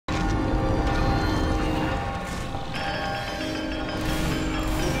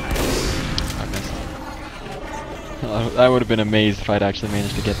I would have been amazed if I'd actually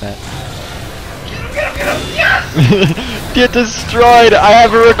managed to get that. Yes! Get destroyed! I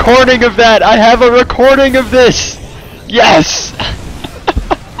have a recording of that! I have a recording of this! Yes!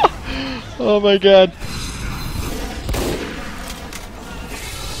 Oh my god.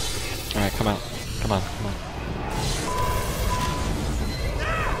 Alright, come out. Come on, come on.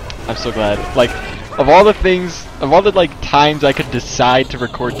 I'm so glad. Like, of all the things, of all the like times I could decide to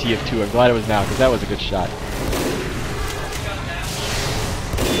record TF2, I'm glad it was now, because that was a good shot.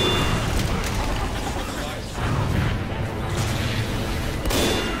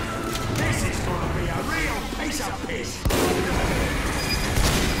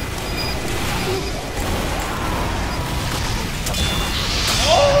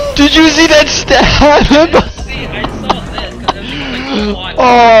 Did you see that stab? I saw this, because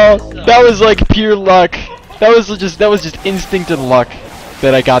Oh, that was like pure luck. That was just instinct and luck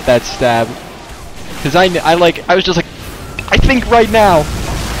that I got that stab. Cause I was just like, I think right now.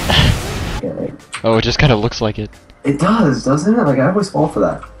 Oh, it just kind of looks like it. It does, doesn't it? Like, I always fall for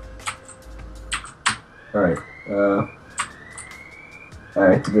that. Alright,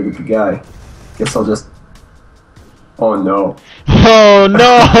 alright, the good guy. Guess I'll just... Oh no. Oh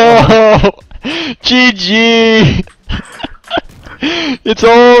no! GG! It's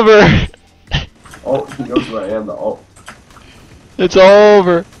over! Oh, he knows where I am though. Oh. It's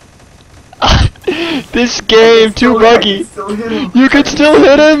over! This game, too buggy! You could still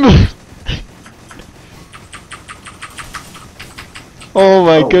hit him! Oh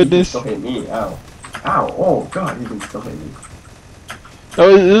my goodness. He can still hit me, ow. Ow, oh god, he can still hit me.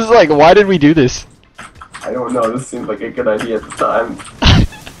 Oh, this is like, why did we do this? I don't know, this seemed like a good idea at the time.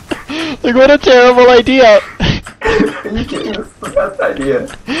 Like, what a terrible idea! Are you kidding? This is the best idea.